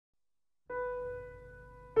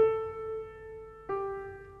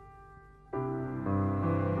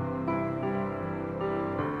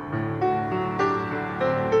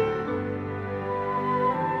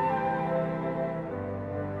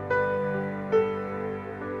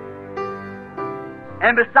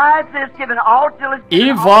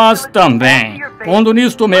E vós também, pondo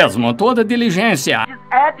nisto mesmo toda diligência,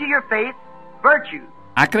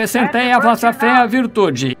 acrescentei à vossa fé a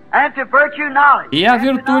virtude, e a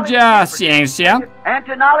virtude a ciência,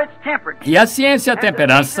 e a ciência a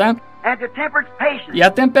temperança, e a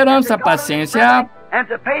temperança a paciência,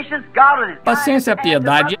 paciência a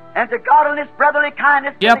piedade,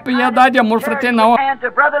 e a piedade amor fraternal,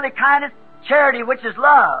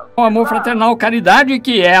 o amor fraternal caridade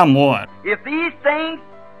que é amor.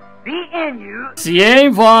 Se em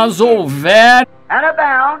vós houver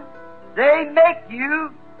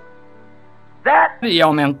e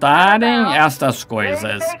aumentarem estas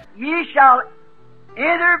coisas,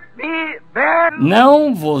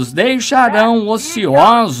 não vos deixarão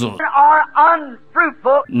ociosos,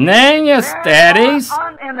 nem estéreis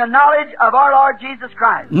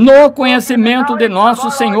no conhecimento de nosso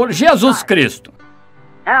Senhor Jesus Cristo.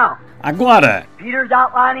 Agora,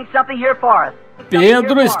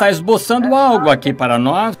 Pedro está esboçando algo aqui para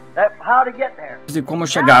nós de como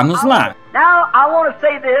chegarmos lá.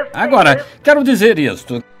 Agora, quero dizer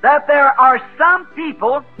isto,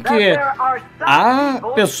 que há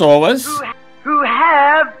pessoas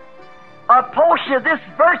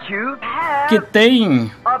que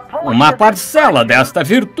têm uma parcela desta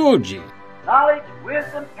virtude.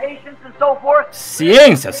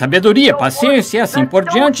 Ciência, sabedoria, paciência e assim por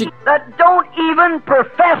diante,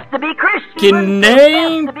 que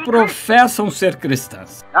nem professam ser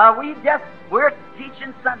cristãs.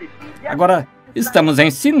 Agora, estamos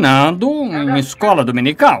ensinando em escola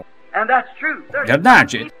dominical.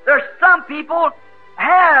 Verdade.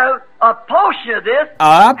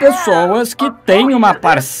 Há pessoas que têm uma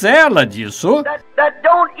parcela disso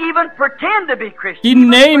que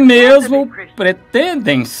nem mesmo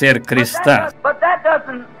pretendem ser cristãs.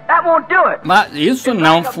 Mas isso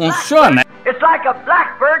não funciona.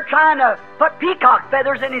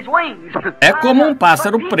 É como um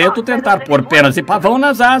pássaro preto tentar pôr penas de pavão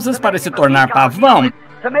nas asas para se tornar pavão.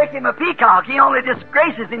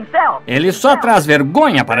 Ele só traz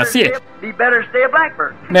vergonha para si.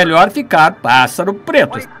 Melhor ficar pássaro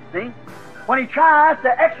preto.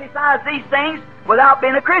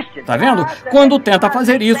 Tá vendo? Quando tenta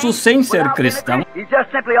fazer isso sem ser cristão,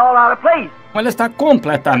 ele está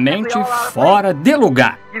completamente fora de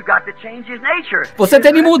lugar. Você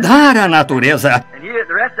tem de mudar a natureza.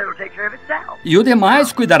 E o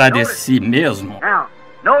demais cuidará de si mesmo.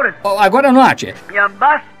 Agora note,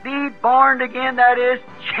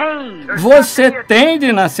 você tem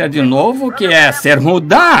de nascer de novo, que é ser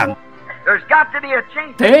mudado.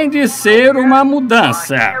 Tem de ser uma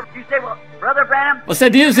mudança.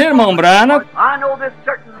 Você diz, irmão Branham,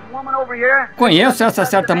 conheço essa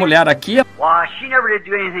certa mulher aqui,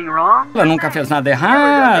 ela nunca fez nada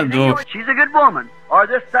errado.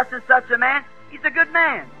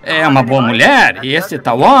 É uma boa mulher, e esse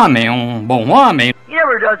tal homem é um bom homem.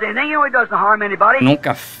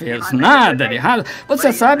 Nunca fez nada de errado.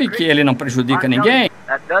 Você sabe que ele não prejudica ninguém.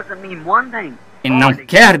 E não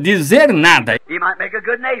quer dizer nada.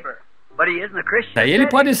 Ele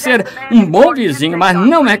pode ser um bom vizinho, mas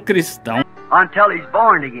não é cristão.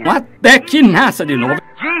 Até que nasça de novo.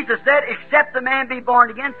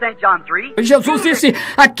 Jesus disse,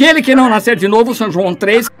 aquele que não nascer de novo, São João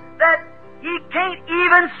 3,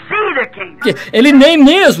 que ele nem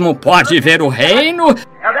mesmo pode ver o reino.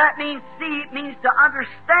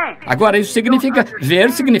 Agora, isso significa, ver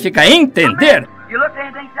significa entender.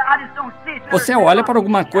 Você olha para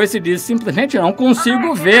alguma coisa e diz, simplesmente não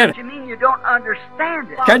consigo ver.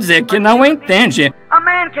 Quer dizer que não entende.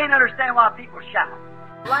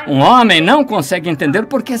 Um homem não consegue entender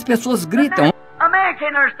porque as pessoas gritam.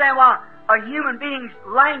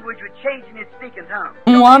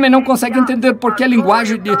 Um homem não consegue entender porque a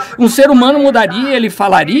linguagem de um ser humano mudaria, ele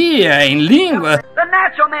falaria em língua.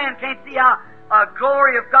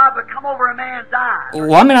 O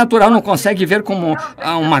homem natural não consegue ver como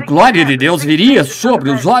uma glória de Deus viria sobre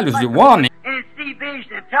os olhos do homem.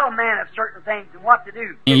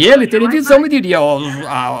 E ele teria visão e diria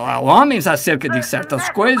a homens acerca de certas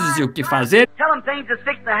coisas e o que fazer.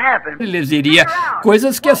 Ele lhes diria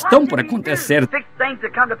coisas que estão por acontecer,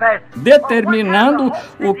 determinando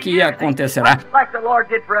o que acontecerá.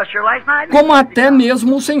 Como até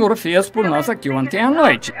mesmo o Senhor fez por nós aqui ontem à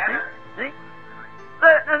noite.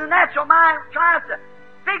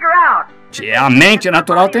 A mente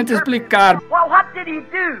natural tenta explicar.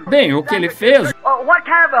 Bem, o que ele fez,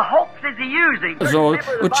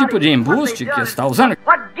 o tipo de embuste que está usando,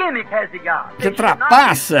 que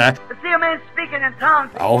trapaça.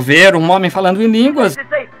 Ao ver um homem falando em línguas,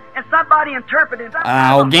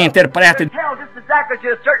 Alguém interpreta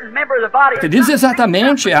e diz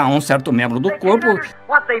exatamente a um certo membro do corpo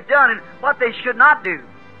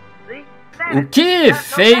o que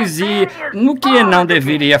fez e no que não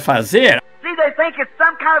deveria fazer.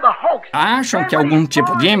 Acham que é algum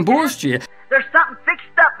tipo de embuste,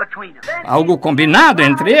 algo combinado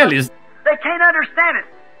entre eles.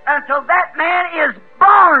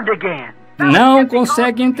 Não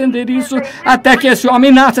consegue entender isso até que esse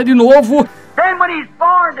homem nasça de novo.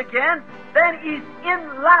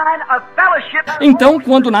 Então,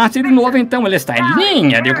 quando nasce de novo, então ele está em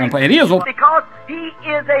linha de companheirismo,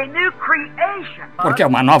 porque é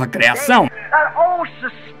uma nova criação.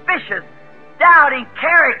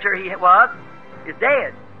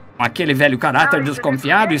 Aquele velho caráter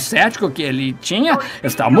desconfiado e cético que ele tinha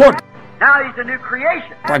está morto.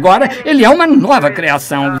 Agora, ele é uma nova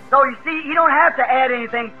criação.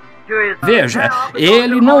 Veja,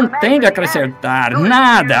 ele não tem de acrescentar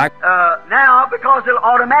nada.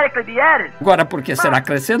 Agora, porque será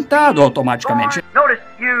acrescentado automaticamente.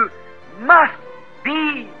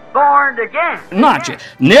 Note,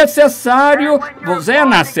 necessário você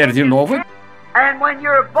nascer de novo.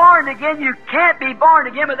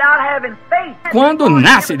 Quando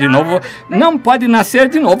nasce de novo, não pode nascer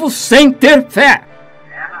de novo sem ter fé.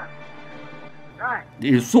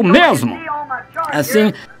 Isso mesmo.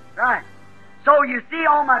 Assim,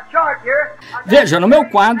 veja, no meu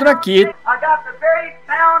quadro aqui,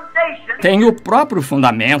 tem o próprio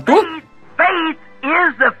fundamento.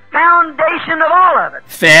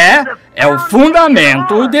 Fé é o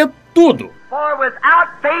fundamento de tudo.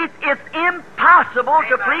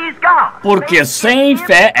 Porque sem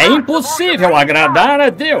fé é impossível agradar a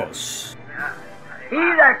Deus.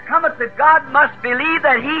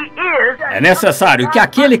 É necessário que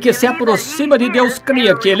aquele que se aproxima de Deus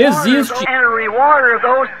creia que Ele existe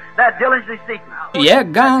e é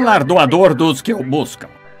galardoador dos que o buscam.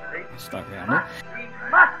 Está vendo?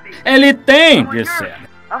 Ele tem de ser.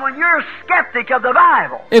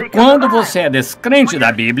 E quando você é descrente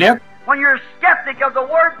da Bíblia,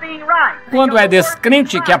 quando é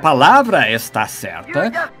descrente que a palavra está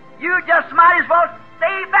certa,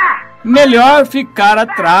 melhor ficar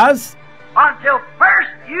atrás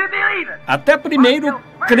até primeiro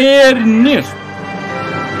crer nisso.